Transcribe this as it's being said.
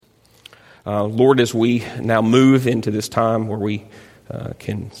Lord, as we now move into this time where we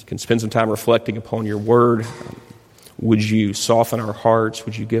can spend some time reflecting upon your word, would you soften our hearts?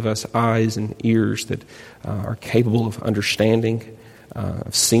 Would you give us eyes and ears that are capable of understanding,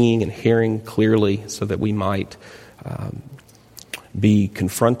 of seeing and hearing clearly, so that we might be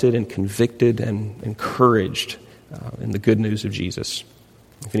confronted and convicted and encouraged in the good news of Jesus.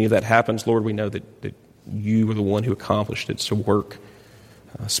 If any of that happens, Lord, we know that you are the one who accomplished it. So work.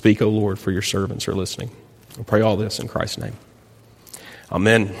 Speak, O Lord, for your servants are listening. We pray all this in Christ's name.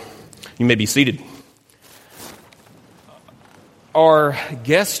 Amen. You may be seated. Our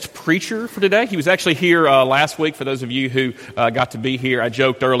guest preacher for today, he was actually here last week. For those of you who got to be here, I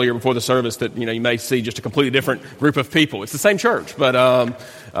joked earlier before the service that you may see just a completely different group of people. It's the same church, but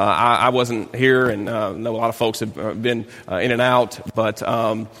I wasn't here, and I know a lot of folks have been in and out, but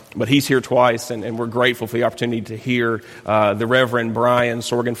he's here twice, and we're grateful for the opportunity to hear the Reverend Brian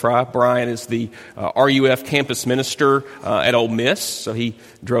Sorgenfrey. Brian is the RUF campus minister at Ole Miss, so he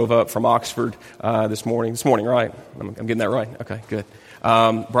drove up from Oxford this morning. This morning, right? I'm getting that right? Okay, good.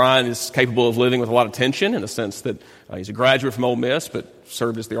 Brian is capable of living with a lot of tension in the sense that he's a graduate from Ole Miss, but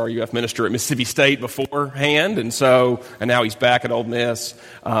served as the RUF minister at Mississippi State beforehand, and now he's back at Ole Miss.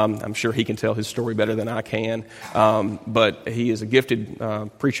 I'm sure he can tell his story better than I can, but he is a gifted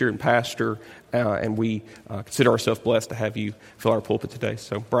preacher and pastor, and we consider ourselves blessed to have you fill our pulpit today.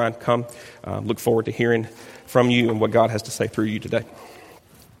 So, Brian, come. Look forward to hearing from you and what God has to say through you today.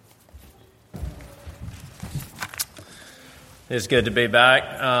 It's good to be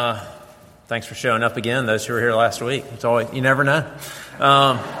back. Thanks for showing up again, those who were here last week. It's always, you never know.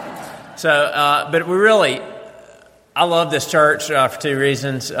 But I love this church for two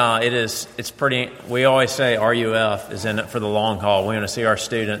reasons. We always say RUF is in it for the long haul. We want to see our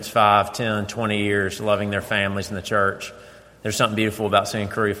students 5, 10, 20 years loving their families in the church. There's something beautiful about seeing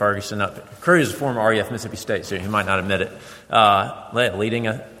Crew Ferguson up. Crew is a former RUF Mississippi State student. He might not admit it.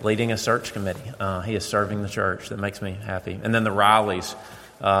 Leading a search committee. He is serving the church. That makes me happy. And then the Rileys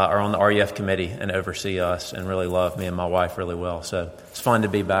are on the RUF committee and oversee us and really love me and my wife really well. So it's fun to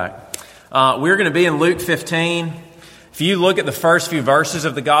be back. We're going to be in Luke 15. If you look at the first few verses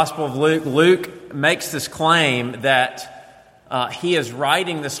of the Gospel of Luke, Luke makes this claim that he is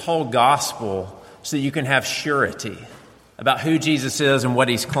writing this whole gospel so that you can have surety about who Jesus is and what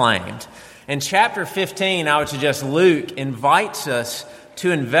he's claimed. In chapter 15, I would suggest Luke invites us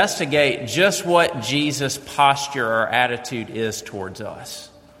to investigate just what Jesus' posture or attitude is towards us.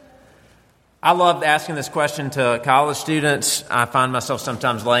 I love asking this question to college students. I find myself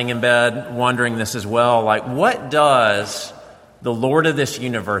sometimes laying in bed wondering this as well. Like, what does the Lord of this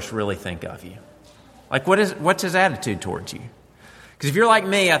universe really think of you? Like, what's his attitude towards you? Because if you're like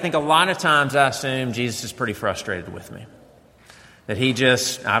me, I think a lot of times I assume Jesus is pretty frustrated with me. That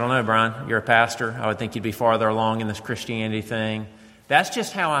I don't know, Brian, you're a pastor. I would think you'd be farther along in this Christianity thing. That's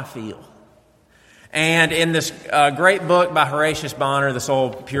just how I feel. And in this great book by Horatius Bonner, this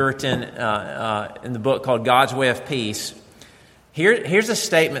old Puritan, in the book called God's Way of Peace, here's a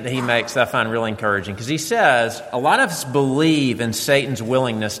statement that he makes that I find really encouraging. Because he says, a lot of us believe in Satan's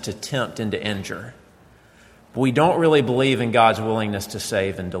willingness to tempt and to injure. But we don't really believe in God's willingness to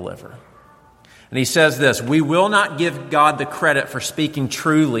save and deliver. And he says this, we will not give God the credit for speaking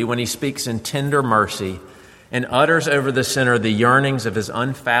truly when he speaks in tender mercy and utters over the sinner the yearnings of his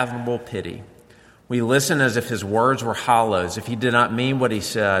unfathomable pity. We listen as if his words were hollow, as if he did not mean what he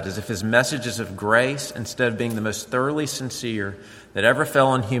said, as if his messages of grace, instead of being the most thoroughly sincere that ever fell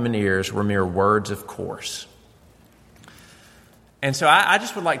on human ears, were mere words of course. And so I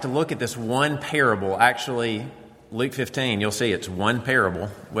just would like to look at this one parable, actually, Luke 15, you'll see it's one parable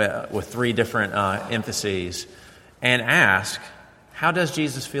with three different emphases, and ask, how does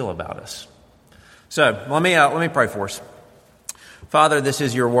Jesus feel about us? So let me pray for us. Father, this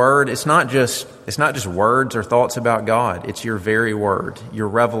is your word. It's not just words or thoughts about God. It's your very word, your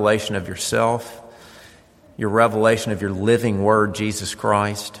revelation of yourself, your revelation of your living word, Jesus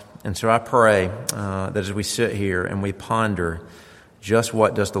Christ. And so I pray that as we sit here and we ponder just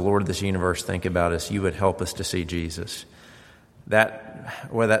what does the Lord of this universe think about us, you would help us to see Jesus.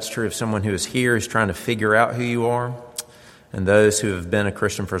 Whether that's true of someone who is here, who's trying to figure out who you are, and those who have been a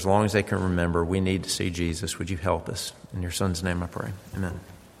Christian for as long as they can remember, we need to see Jesus. Would you help us? In your Son's name I pray. Amen.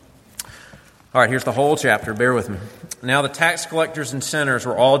 All right, here's the whole chapter. Bear with me. Now the tax collectors and sinners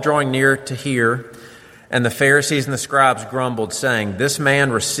were all drawing near to hear, and the Pharisees and the scribes grumbled, saying, this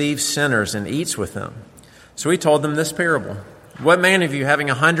man receives sinners and eats with them. So he told them this parable. What man of you, having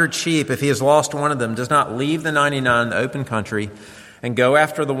 100 sheep, if he has lost one of them, does not leave the 99 in the open country and go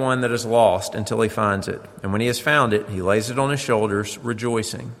after the one that is lost until he finds it? And when he has found it, he lays it on his shoulders,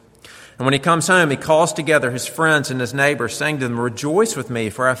 rejoicing. And when he comes home, he calls together his friends and his neighbors, saying to them, 'Rejoice with me,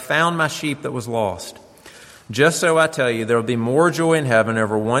 for I found my sheep that was lost.' Just so I tell you, there will be more joy in heaven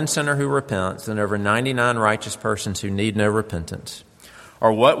over one sinner who repents than over 99 righteous persons who need no repentance.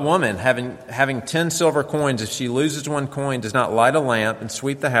 Or what woman, having 10 silver coins, if she loses one coin, does not light a lamp and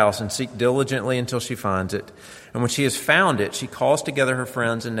sweep the house and seek diligently until she finds it? And when she has found it, she calls together her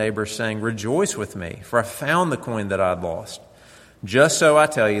friends and neighbors, saying, 'Rejoice with me, for I found the coin that I had lost.' Just so I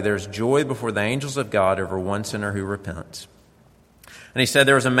tell you, there is joy before the angels of God over one sinner who repents." And he said,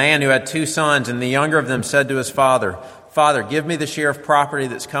 "There was a man who had 2 sons, and the younger of them said to his father, 'Father, give me the share of property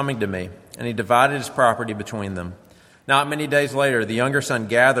that's coming to me.' And he divided his property between them. Not many days later, the younger son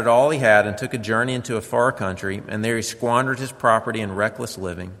gathered all he had and took a journey into a far country, and there he squandered his property in reckless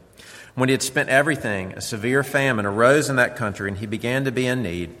living. When he had spent everything, a severe famine arose in that country, and he began to be in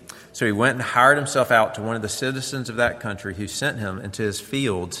need. So he went and hired himself out to one of the citizens of that country, who sent him into his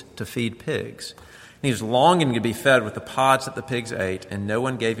fields to feed pigs. And he was longing to be fed with the pods that the pigs ate, and no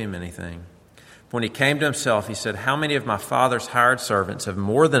one gave him anything. When he came to himself, he said, 'How many of my father's hired servants have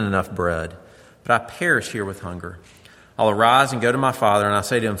more than enough bread? But I perish here with hunger. I'll arise and go to my father, and I'll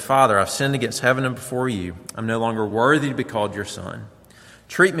say to him, Father, I've sinned against heaven and before you. I'm no longer worthy to be called your son.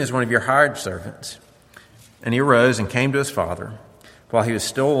 Treat me as one of your hired servants.' And he arose and came to his father. While he was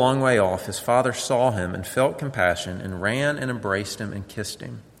still a long way off, his father saw him and felt compassion and ran and embraced him and kissed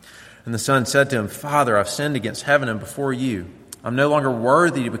him. And the son said to him, 'Father, I've sinned against heaven and before you. I'm no longer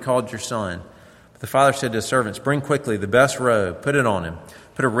worthy to be called your son.' But the father said to his servants, 'Bring quickly the best robe, put it on him.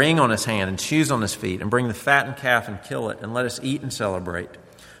 Put a ring on his hand and shoes on his feet, and bring the fattened calf and kill it, and let us eat and celebrate.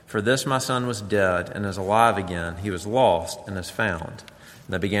 For this my son was dead and is alive again. He was lost and is found.' And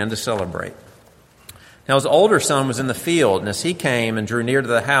they began to celebrate. Now his older son was in the field, and as he came and drew near to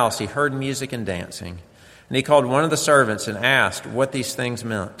the house, he heard music and dancing. And he called one of the servants and asked what these things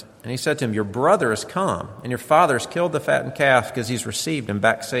meant. And he said to him, 'Your brother has come, and your father has killed the fattened calf because he's received him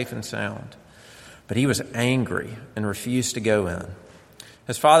back safe and sound.' But he was angry and refused to go in.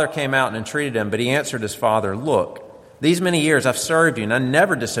 His father came out and entreated him, but he answered his father, 'Look, these many years I've served you, and I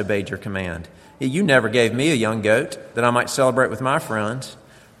never disobeyed your command. Yet you never gave me a young goat that I might celebrate with my friends.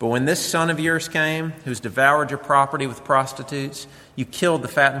 But when this son of yours came, who's devoured your property with prostitutes, you killed the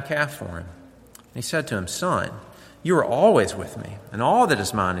fattened calf for him.' And he said to him, 'Son, you are always with me, and all that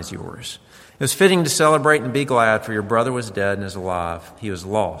is mine is yours. It was fitting to celebrate and be glad, for your brother was dead and is alive. He was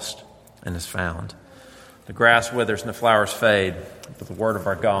lost and is found.' The grass withers and the flowers fade, but the word of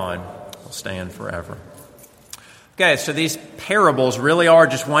our God will stand forever." Okay, so these parables really are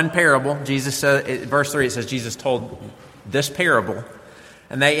just one parable. Jesus said, verse 3, it says Jesus told this parable,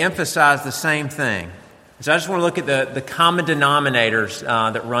 and they emphasize the same thing. So I just want to look at the common denominators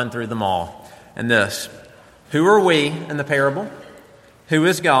that run through them all. And this: who are we in the parable? Who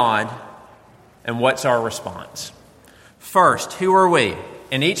is God? And what's our response? First, who are we?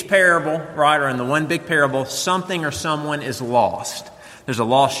 In each parable, right, or in the one big parable, something or someone is lost. There's a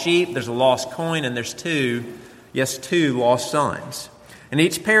lost sheep, there's a lost coin, and there's two lost sons. In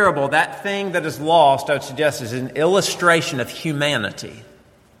each parable, that thing that is lost, I would suggest, is an illustration of humanity,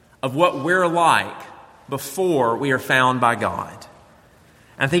 of what we're like before we are found by God.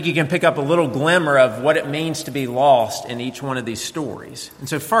 And I think you can pick up a little glimmer of what it means to be lost in each one of these stories. And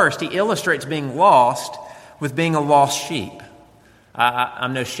so first, he illustrates being lost with being a lost sheep.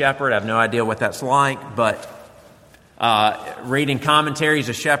 I'm no shepherd. I have no idea what that's like, but reading commentaries,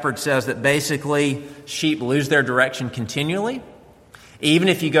 a shepherd says that basically sheep lose their direction continually. Even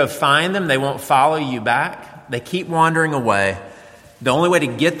if you go find them, they won't follow you back. They keep wandering away. The only way to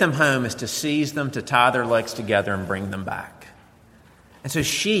get them home is to seize them, to tie their legs together and bring them back. And so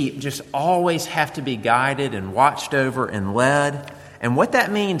sheep just always have to be guided and watched over and led. And what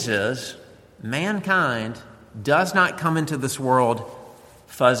that means is mankind does not come into this world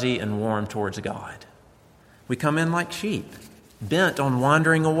fuzzy and warm towards God. We come in like sheep, bent on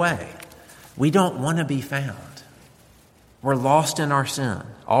wandering away. We don't want to be found. We're lost in our sin.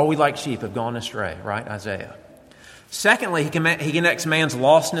 All we like sheep have gone astray, right, Isaiah? Secondly, he connects man's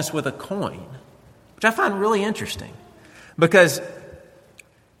lostness with a coin, which I find really interesting because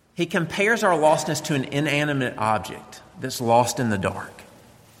he compares our lostness to an inanimate object that's lost in the dark.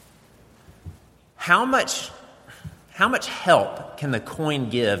 How much help can the coin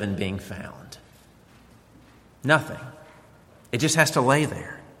give in being found? Nothing. It just has to lay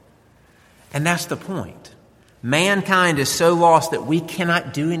there. And that's the point. Mankind is so lost that we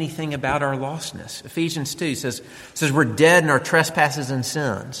cannot do anything about our lostness. Ephesians 2 says we're dead in our trespasses and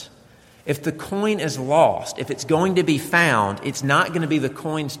sins. If the coin is lost, if it's going to be found, it's not going to be the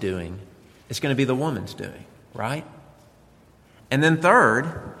coin's doing. It's going to be the woman's doing, right? And then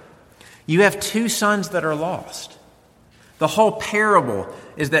third, You have two sons that are lost. The whole parable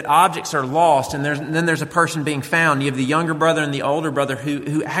is that objects are lost, and then there's a person being found. You have the younger brother and the older brother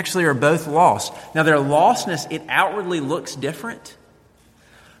who actually are both lost. Now, their lostness, it outwardly looks different.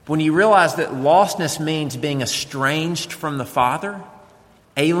 But when you realize that lostness means being estranged from the Father,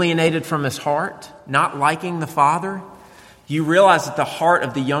 alienated from His heart, not liking the Father, you realize that the heart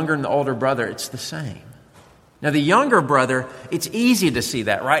of the younger and the older brother, it's the same. Now, the younger brother, it's easy to see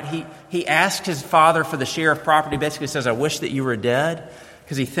that, right? He asks his father for the share of property, basically says, I wish that you were dead,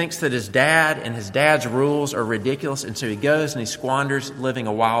 because he thinks that his dad and his dad's rules are ridiculous, and so he goes and he squanders living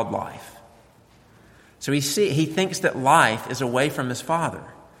a wild life. So he thinks that life is away from his father.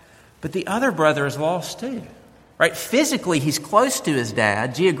 But the other brother is lost too, right? Physically, he's close to his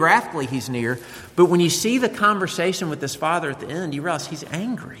dad. Geographically, he's near. But when you see the conversation with his father at the end, you realize he's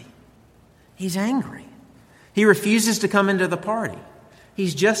angry. He's angry. He refuses to come into the party.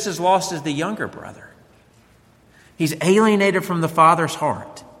 He's just as lost as the younger brother. He's alienated from the father's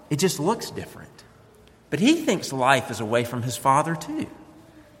heart. It just looks different. But he thinks life is away from his father too.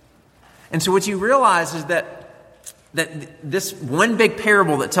 And so what you realize is that this one big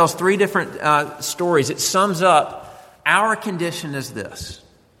parable that tells three different stories, it sums up our condition as this.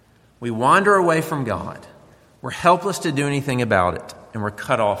 We wander away from God. We're helpless to do anything about it. And we're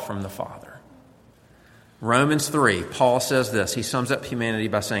cut off from the Father. Romans 3, Paul says this. He sums up humanity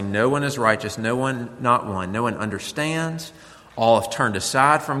by saying, no one is righteous, no one, not one. No one understands. All have turned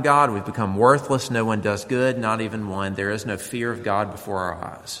aside from God. We've become worthless. No one does good, not even one. There is no fear of God before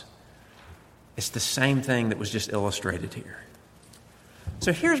our eyes. It's the same thing that was just illustrated here.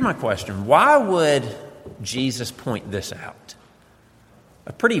 So here's my question. Why would Jesus point this out?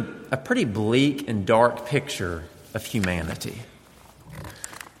 A pretty bleak and dark picture of humanity.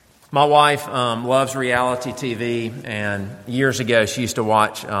 My wife loves reality TV, and years ago she used to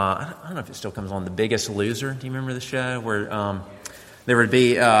watch, I don't know if it still comes on, The Biggest Loser. Do you remember the show? Where there would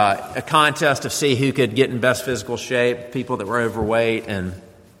be a contest to see who could get in best physical shape, people that were overweight. And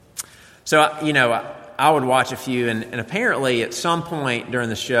so, I would watch a few, and apparently at some point during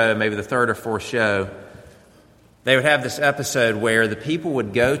the show, maybe the third or fourth show, they would have this episode where the people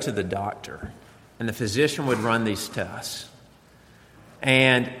would go to the doctor, and the physician would run these tests.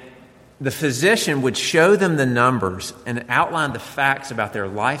 And the physician would show them the numbers and outline the facts about their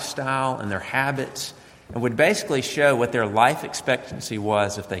lifestyle and their habits, and would basically show what their life expectancy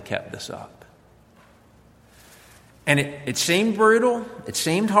was if they kept this up. And it seemed brutal, it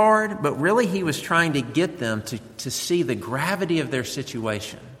seemed hard, but really he was trying to get them to see the gravity of their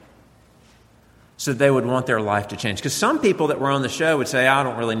situation so they would want their life to change. Because some people that were on the show would say, I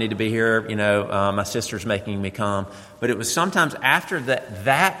don't really need to be here, my sister's making me come. But it was sometimes after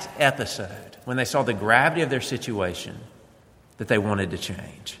that episode, when they saw the gravity of their situation, that they wanted to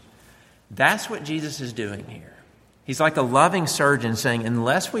change. That's what Jesus is doing here. He's like a loving surgeon saying,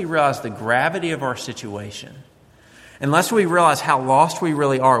 unless we realize the gravity of our situation, unless we realize how lost we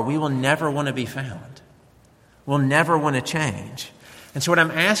really are, we will never want to be found. We'll never want to change. And so what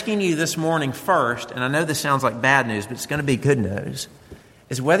I'm asking you this morning first, and I know this sounds like bad news, but it's going to be good news,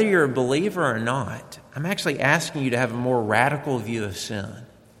 is whether you're a believer or not, I'm actually asking you to have a more radical view of sin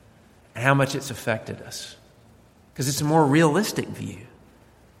and how much it's affected us. Because it's a more realistic view.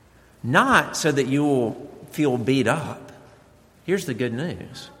 Not so that you will feel beat up. Here's the good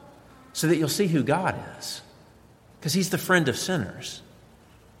news. So that you'll see who God is. Because He's the friend of sinners.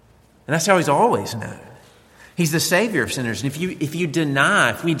 And that's how He's always known. He's the Savior of sinners. And if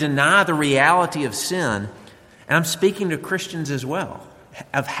we deny the reality of sin, and I'm speaking to Christians as well,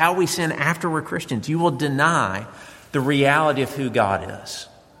 of how we sin after we're Christians, you will deny the reality of who God is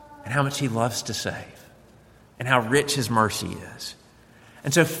and how much He loves to save and how rich His mercy is.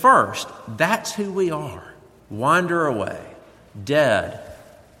 And so first, that's who we are. Wander away, dead,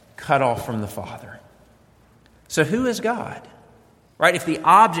 cut off from the Father. So who is God? Right? If the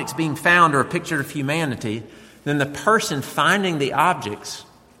objects being found are a picture of humanity, then the person finding the objects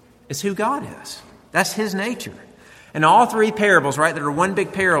is who God is. That's His nature. And all three parables, right, that are one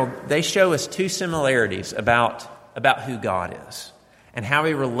big parable, they show us two similarities about who God is and how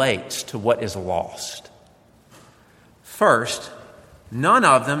He relates to what is lost. First, none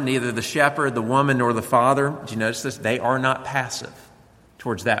of them, neither the shepherd, the woman, nor the father, did you notice this? They are not passive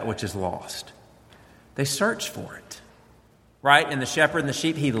towards that which is lost. They search for it. Right? And the shepherd and the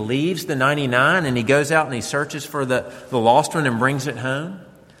sheep, he leaves the 99 and he goes out and he searches for the lost one and brings it home.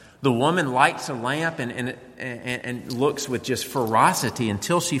 The woman lights a lamp and looks with just ferocity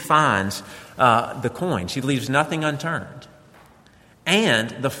until she finds the coin. She leaves nothing unturned. And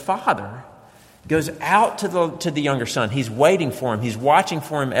the Father, goes out to the younger son. He's waiting for him. He's watching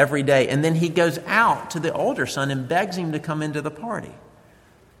for him every day. And then he goes out to the older son and begs him to come into the party.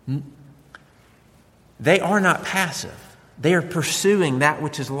 They are not passive. They are pursuing that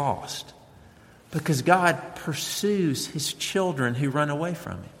which is lost. Because God pursues his children who run away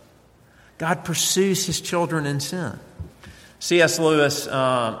from him. God pursues his children in sin. C.S. Lewis,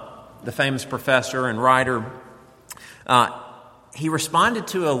 the famous professor and writer, he responded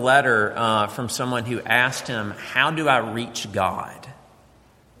to a letter from someone who asked him, "How do I reach God?"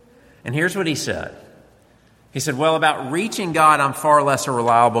 And here's what he said. He said, "Well, about reaching God, I'm far less a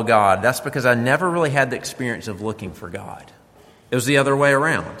reliable God. That's because I never really had the experience of looking for God. It was the other way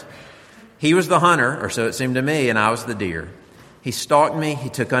around. He was the hunter, or so it seemed to me, and I was the deer. He stalked me, he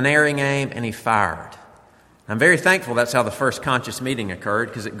took unerring aim, and he fired. I'm very thankful that's how the first conscious meeting occurred,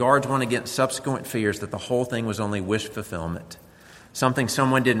 because it guards one against subsequent fears that the whole thing was only wish fulfillment. Something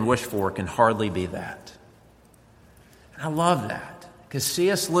someone didn't wish for can hardly be that." And I love that, because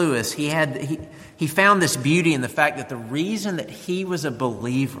C.S. Lewis, he found this beauty in the fact that the reason that he was a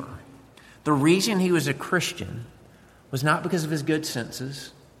believer, the reason he was a Christian, was not because of his good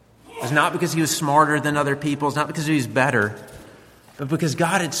senses, it was not because he was smarter than other people, it's not because he was better, but because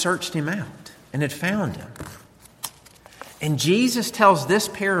God had searched him out and had found him. And Jesus tells this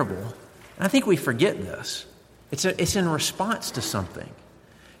parable, and I think we forget this. It's in response to something.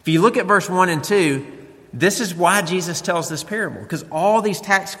 If you look at verse 1 and 2, this is why Jesus tells this parable. Because all these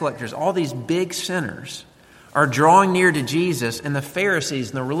tax collectors, all these big sinners are drawing near to Jesus, and the Pharisees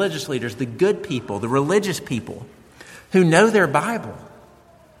and the religious leaders, the good people, the religious people who know their Bible,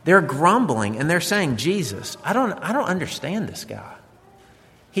 they're grumbling and they're saying, "Jesus, I don't understand this guy.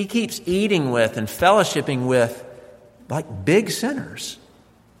 He keeps eating with and fellowshipping with like big sinners."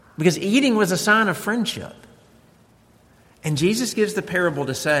 Because eating was a sign of friendship. And Jesus gives the parable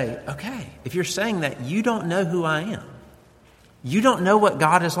to say, okay, if you're saying that, you don't know who I am. You don't know what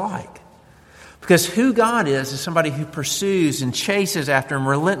God is like. Because who God is somebody who pursues and chases after and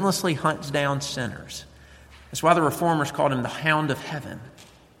relentlessly hunts down sinners. That's why the Reformers called him the Hound of Heaven.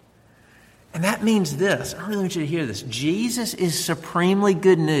 And that means this. I really want you to hear this. Jesus is supremely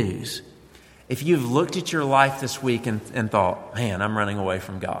good news if you've looked at your life this week and thought, "Man, I'm running away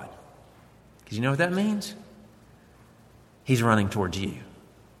from God." Because you know what that means? He's running towards you.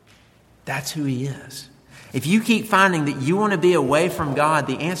 That's who he is. If you keep finding that you want to be away from God,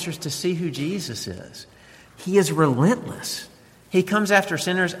 the answer is to see who Jesus is. He is relentless. He comes after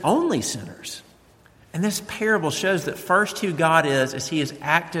sinners, only sinners. And this parable shows that first who God is he is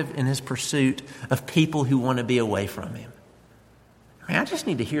active in his pursuit of people who want to be away from him. I just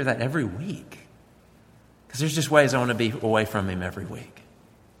need to hear that every week. Because there's just ways I want to be away from him every week.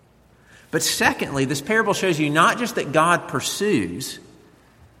 But secondly, this parable shows you not just that God pursues,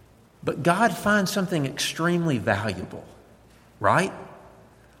 but God finds something extremely valuable. Right?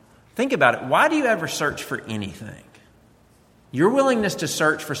 Think about it. Why do you ever search for anything? Your willingness to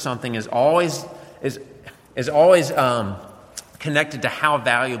search for something is always connected to how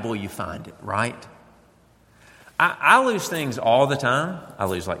valuable you find it, right? I lose things all the time. I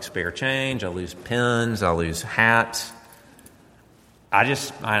lose like spare change. I lose pens. I lose hats. I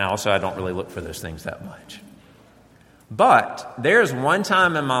don't really look for those things that much. But there's one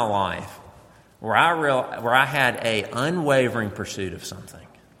time in my life where I had a unwavering pursuit of something.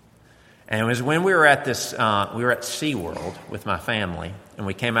 And it was when we were at SeaWorld with my family, and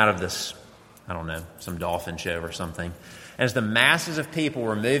we came out of this, I don't know, some dolphin show or something. As the masses of people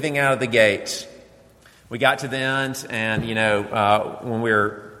were moving out of the gates, we got to the end, and, when we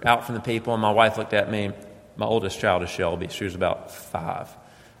were out from the people, and my wife looked at me, my oldest child is Shelby. She was about 5.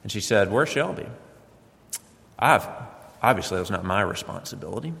 And she said, "Where's Shelby?" Obviously, that was not my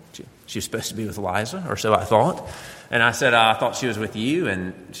responsibility. She was supposed to be with Liza, or so I thought. And I said, "I thought she was with you."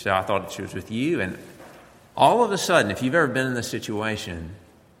 And she said, "I thought she was with you." And all of a sudden, if you've ever been in this situation,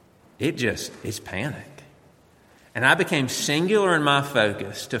 it's panic. And I became singular in my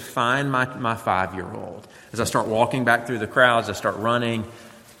focus to find my 5-year-old. As I start walking back through the crowds, I start running.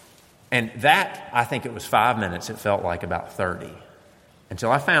 And that, I think it was 5 minutes. It felt like about 30. Until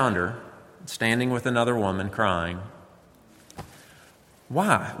I found her, standing with another woman, crying.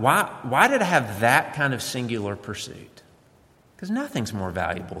 Why? Why did I have that kind of singular pursuit? Because nothing's more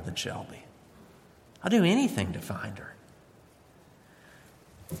valuable than Shelby. I'll do anything to find her.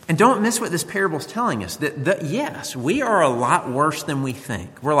 And don't miss what this parable is telling us. That yes, we are a lot worse than we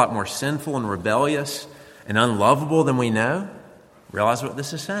think. We're a lot more sinful and rebellious and unlovable than we know. Realize what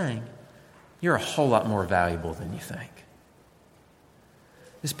this is saying. You're a whole lot more valuable than you think.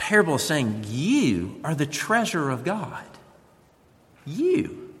 This parable is saying you are the treasure of God.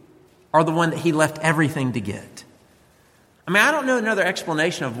 You. or the one that he left everything to get? I mean, I don't know another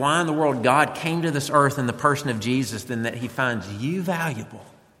explanation of why in the world God came to this earth in the person of Jesus than that he finds you valuable.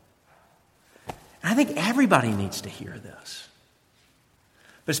 And I think everybody needs to hear this.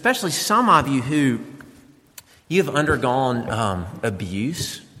 But especially some of you who you've undergone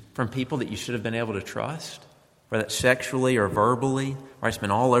abuse from people that you should have been able to trust, whether that's sexually or verbally, or it's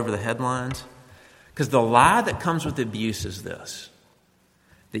been all over the headlines. Because the lie that comes with abuse is this,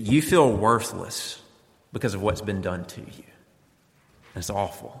 that you feel worthless because of what's been done to you. And it's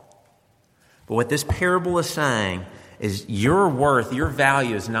awful. But what this parable is saying is your worth, your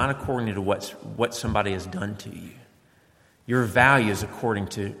value is not according to what somebody has done to you. Your value is according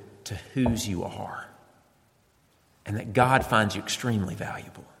to whose you are. And that God finds you extremely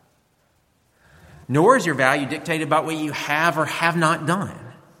valuable. Nor is your value dictated by what you have or have not done.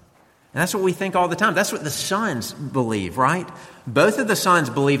 And that's what we think all the time. That's what the sons believe, right? Both of the sons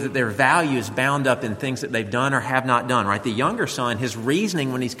believe that their value is bound up in things that they've done or have not done, right? The younger son, his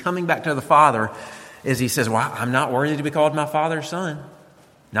reasoning when he's coming back to the father is he says, well, I'm not worthy to be called my father's son.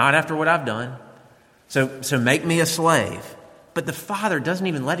 Not after what I've done. So make me a slave. But the father doesn't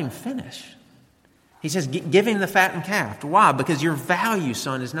even let him finish. He says, give him the fattened calf. Why? Because your value,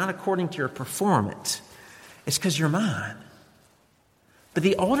 son, is not according to your performance. It's because you're mine. But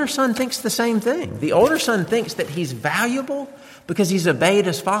the older son thinks the same thing. The older son thinks that he's valuable because he's obeyed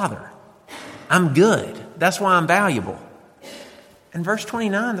his father. I'm good. That's why I'm valuable. In verse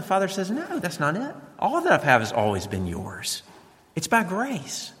 29, the father says, no, that's not it. All that I have has always been yours. It's by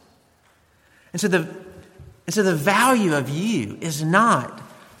grace. And so the value of you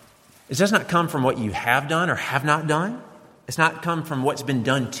it does not come from what you have done or have not done. It's not come from what's been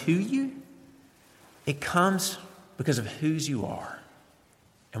done to you. It comes because of whose you are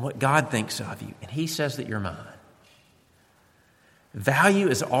and what God thinks of you. And he says that you're mine. Value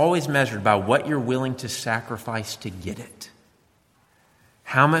is always measured by what you're willing to sacrifice to get it.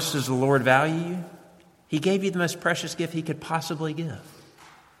 How much does the Lord value you? He gave you the most precious gift he could possibly give.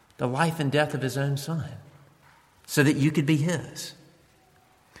 The life and death of his own son. So that you could be his.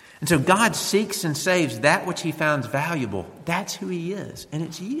 And so God seeks and saves that which he finds valuable. That's who he is. And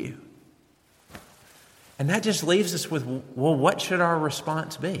it's you. And that just leaves us with, well, what should our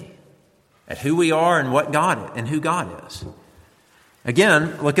response be? At who we are and what God is, and who God is.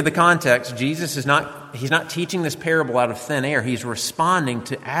 Again, look at the context. Jesus he's not teaching this parable out of thin air. He's responding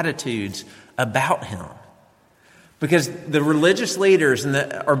to attitudes about him. Because the religious leaders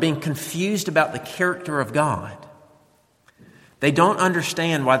are being confused about the character of God. They don't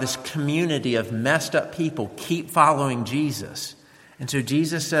understand why this community of messed up people keep following Jesus. And so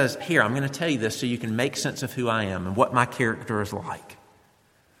Jesus says, here, I'm going to tell you this so you can make sense of who I am and what my character is like.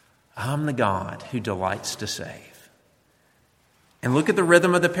 I'm the God who delights to save. And look at the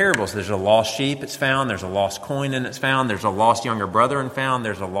rhythm of the parables. There's a lost sheep it's found. There's a lost coin and it's found. There's a lost younger brother and found.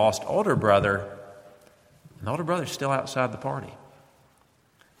 There's a lost older brother. And the older brother's still outside the party.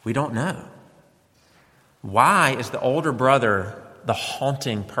 We don't know. Why is the older brother the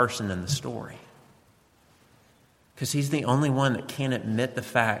haunting person in the story? Because he's the only one that can't admit the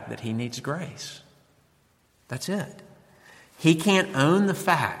fact that he needs grace. That's it. He can't own the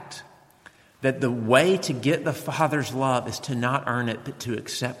fact that the way to get the Father's love is to not earn it, but to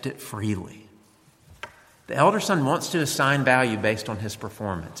accept it freely. The elder son wants to assign value based on his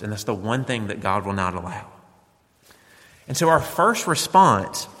performance, and that's the one thing that God will not allow. And so our first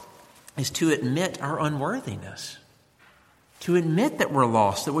response is to admit our unworthiness, to admit that we're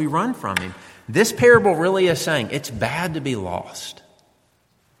lost, that we run from him. This parable really is saying it's bad to be lost,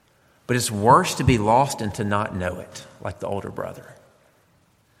 but it's worse to be lost and to not know it, like the older brother.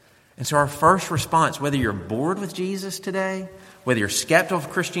 And so our first response, whether you're bored with Jesus today, whether you're skeptical of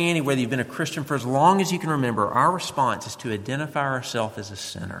Christianity, whether you've been a Christian for as long as you can remember, our response is to identify ourselves as a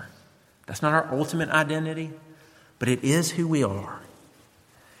sinner. That's not our ultimate identity, but it is who we are.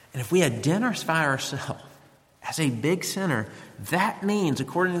 And if we identify ourselves as a big sinner, that means,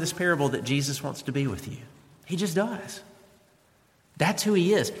 according to this parable, that Jesus wants to be with you. He just does. That's who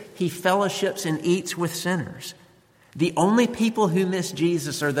he is. He fellowships and eats with sinners. The only people who miss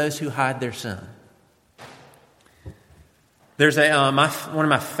Jesus are those who hide their sin. There's one of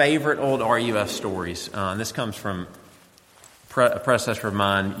my favorite old RUF stories. And this comes from a predecessor of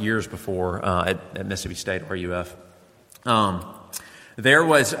mine years before at Mississippi State RUF. There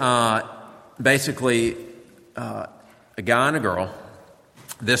was basically a guy and a girl.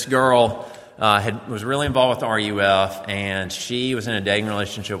 This girl was really involved with RUF, and she was in a dating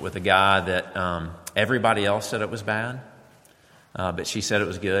relationship with a guy that everybody else said it was bad, but she said it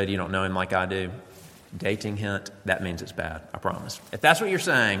was good. You don't know him like I do. Dating hint, that means it's bad, I promise. If that's what you're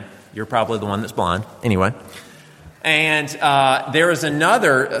saying, you're probably the one that's blind. Anyway. And there was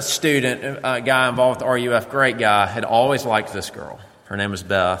another student, a guy involved with RUF, great guy, had always liked this girl. Her name was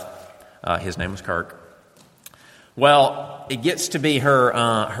Beth. His name was Kirk. Well, it gets to be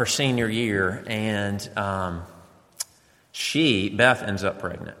her senior year, and Beth ends up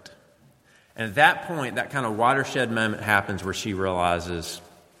pregnant. And at that point, that kind of watershed moment happens where she realizes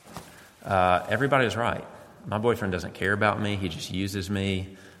everybody was right. My boyfriend doesn't care about me. He just uses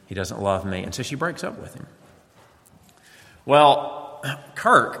me. He doesn't love me. And so she breaks up with him. Well,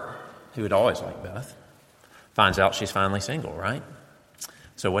 Kirk, who had always liked Beth, finds out she's finally single, right?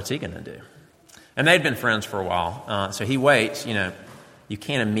 So what's he going to do? And they'd been friends for a while. So he waits. You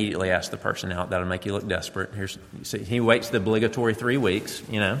can't immediately ask the person out. That'll make you look desperate. He waits the obligatory 3 weeks,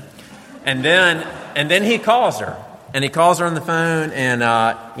 And then he calls her. And he calls her on the phone, and,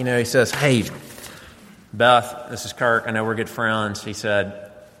 he says, "Hey, Beth, this is Kirk. I know we're good friends." He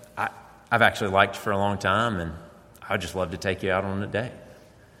said, I've actually liked you for a long time, and I'd just love to take you out on a date.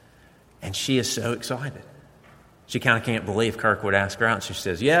 And she is so excited. She kind of can't believe Kirk would ask her out. And she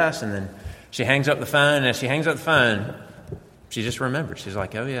says yes, and then she hangs up the phone. And as she hangs up the phone, she just remembers. She's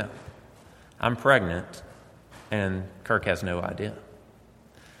like, "Oh, yeah, I'm pregnant." And Kirk has no idea.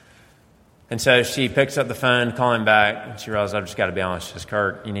 And so she picks up the phone, calling back, and she realizes, "I've just got to be honest." She says,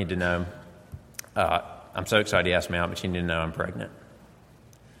 "Kirk, you need to know, I'm so excited you asked me out, but you need to know I'm pregnant."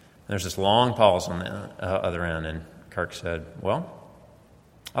 And there's this long pause on the other end, and Kirk said, "Well,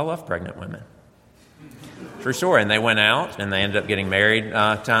 I love pregnant women." True story. And they went out, and they ended up getting married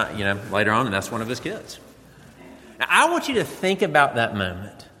later on, and that's one of his kids. Now, I want you to think about that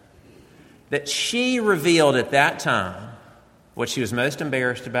moment, that she revealed at that time what she was most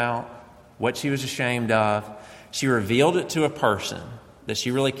embarrassed about, what she was ashamed of. She revealed it to a person that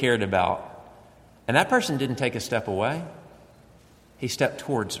she really cared about. And that person didn't take a step away. He stepped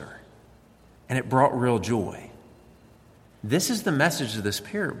towards her. And it brought real joy. This is the message of this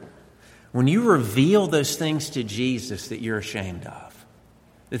parable. When you reveal those things to Jesus that you're ashamed of,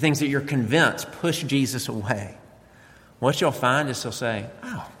 the things that you're convinced push Jesus away, what you'll find is he'll say,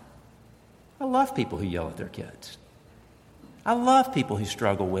 "Oh, I love people who yell at their kids. I love people who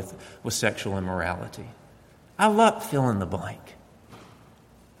struggle with sexual immorality. I love fill in the blank."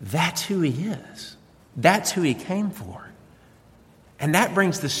 That's who he is. That's who he came for. And that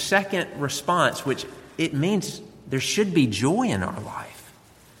brings the second response, which it means there should be joy in our life.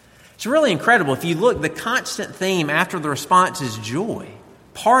 It's really incredible. If you look, the constant theme after the response is joy.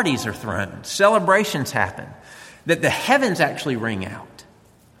 Parties are thrown. Celebrations happen. That the heavens actually ring out.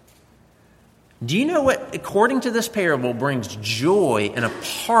 Do you know what, according to this parable, brings joy in a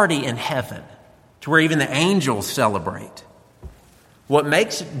party in heaven, to where even the angels celebrate? What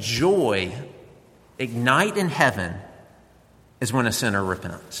makes joy ignite in heaven is when a sinner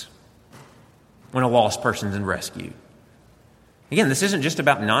repents, when a lost person is rescued. Again, this isn't just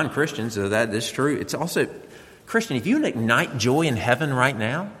about non-Christians, though that is true. It's also, Christian, if you ignite joy in heaven right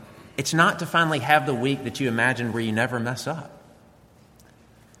now, it's not to finally have the week that you imagined where you never mess up.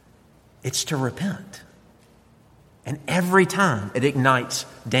 It's to repent. And every time it ignites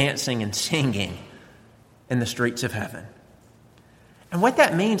dancing and singing in the streets of heaven. And what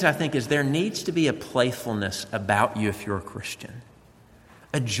that means, I think, is there needs to be a playfulness about you if you're a Christian.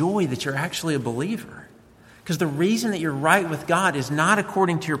 A joy that you're actually a believer. Because the reason that you're right with God is not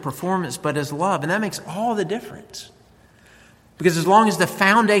according to your performance, but as love. And that makes all the difference. Because as long as the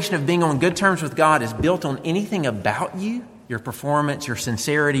foundation of being on good terms with God is built on anything about you, your performance, your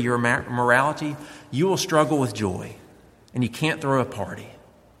sincerity, your morality, you will struggle with joy. And you can't throw a party.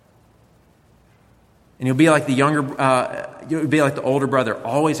 And you'll be like you'll be like the older brother,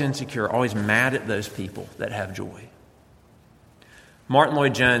 always insecure, always mad at those people that have joy. Martin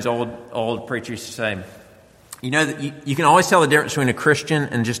Lloyd-Jones, old preacher, used to say, that you can always tell the difference between a Christian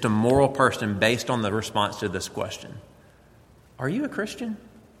and just a moral person based on the response to this question. Are you a Christian?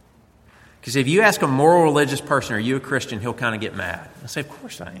 Because if you ask a moral religious person, are you a Christian, he'll kind of get mad. He'll say, of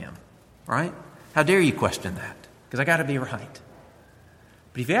course I am. Right? How dare you question that? Because I got to be right.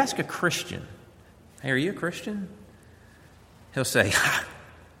 But if you ask a Christian, hey, are you a Christian? He'll say,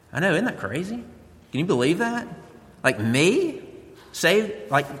 I know, isn't that crazy? Can you believe that? Like me?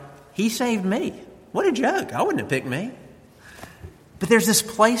 He saved me. What a joke. I wouldn't have picked me. But there's this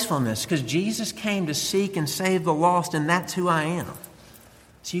playfulness because Jesus came to seek and save the lost, and that's who I am.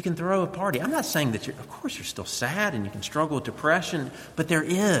 So you can throw a party. I'm not saying that of course you're still sad and you can struggle with depression, but there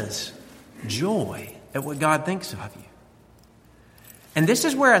is joy at what God thinks of you. And this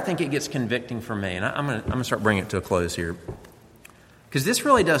is where I think it gets convicting for me. And I'm going to start bringing it to a close here. Because this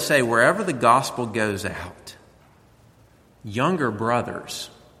really does say wherever the gospel goes out, younger brothers,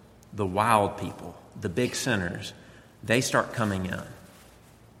 the wild people, the big sinners, they start coming in.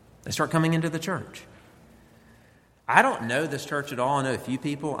 They start coming into the church. I don't know this church at all. I know a few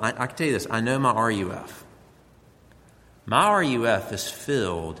people. I can tell you this. I know my RUF. My RUF is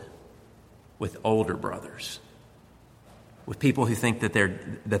filled with older brothers, with people who think that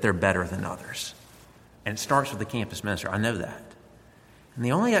they're better than others. And it starts with the campus minister. I know that. And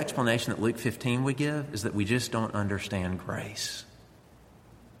the only explanation that Luke 15 would give is that we just don't understand grace.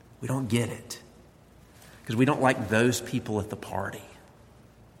 We don't get it. Because we don't like those people at the party.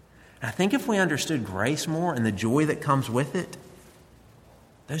 And I think if we understood grace more and the joy that comes with it,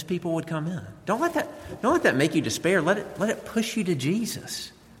 those people would come in. Don't let that make you despair. Let it push you to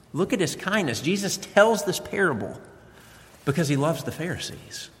Jesus. Look at his kindness. Jesus tells this parable because he loves the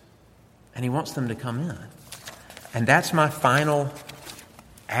Pharisees. And he wants them to come in. And that's my final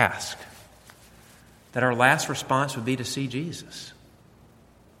ask. That our last response would be to see Jesus.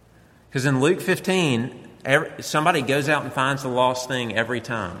 Because in Luke 15, somebody goes out and finds the lost thing every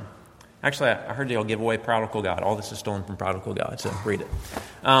time. Actually, I heard they'll give away Prodigal God. All this is stolen from Prodigal God, so read it.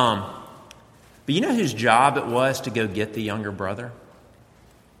 But you know whose job it was to go get the younger brother?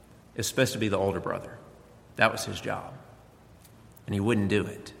 It's supposed to be the older brother. That was his job. And he wouldn't do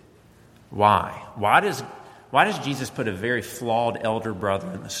it. Why? Why does Jesus put a very flawed elder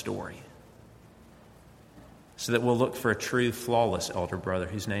brother in the story? So that we'll look for a true, flawless elder brother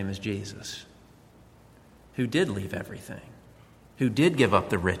whose name is Jesus, who did leave everything, who did give up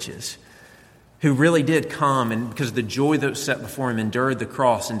the riches, who really did come and because of the joy that was set before him, endured the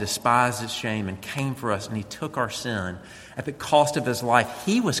cross and despised its shame and came for us, and he took our sin. At the cost of his life,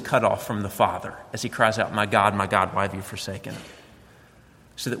 he was cut off from the Father as he cries out, my God, why have you forsaken me?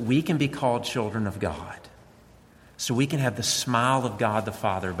 So that we can be called children of God. So we can have the smile of God the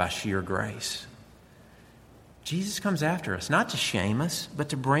Father by sheer grace. Jesus comes after us, not to shame us, but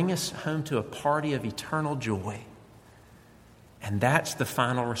to bring us home to a party of eternal joy. And that's the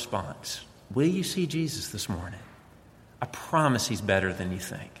final response. Will you see Jesus this morning? I promise he's better than you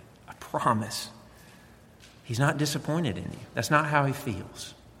think. I promise. He's not disappointed in you. That's not how he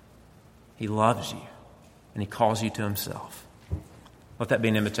feels. He loves you, and he calls you to himself. Let that be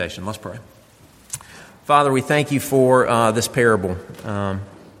an invitation. Let's pray. Father, we thank you for this parable.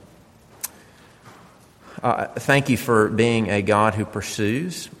 Thank you for being a God who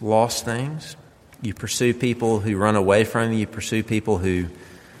pursues lost things. You pursue people who run away from you. You pursue people who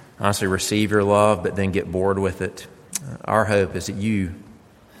honestly receive your love but then get bored with it. Our hope is that you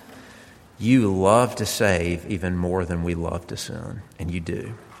love to save even more than we love to sin, and you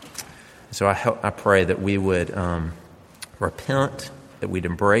do. So I pray that we would repent, that we'd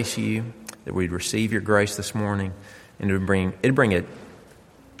embrace you, that we'd receive your grace this morning, and it'd bring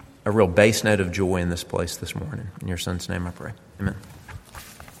a real base note of joy in this place this morning. In your Son's name I pray. Amen.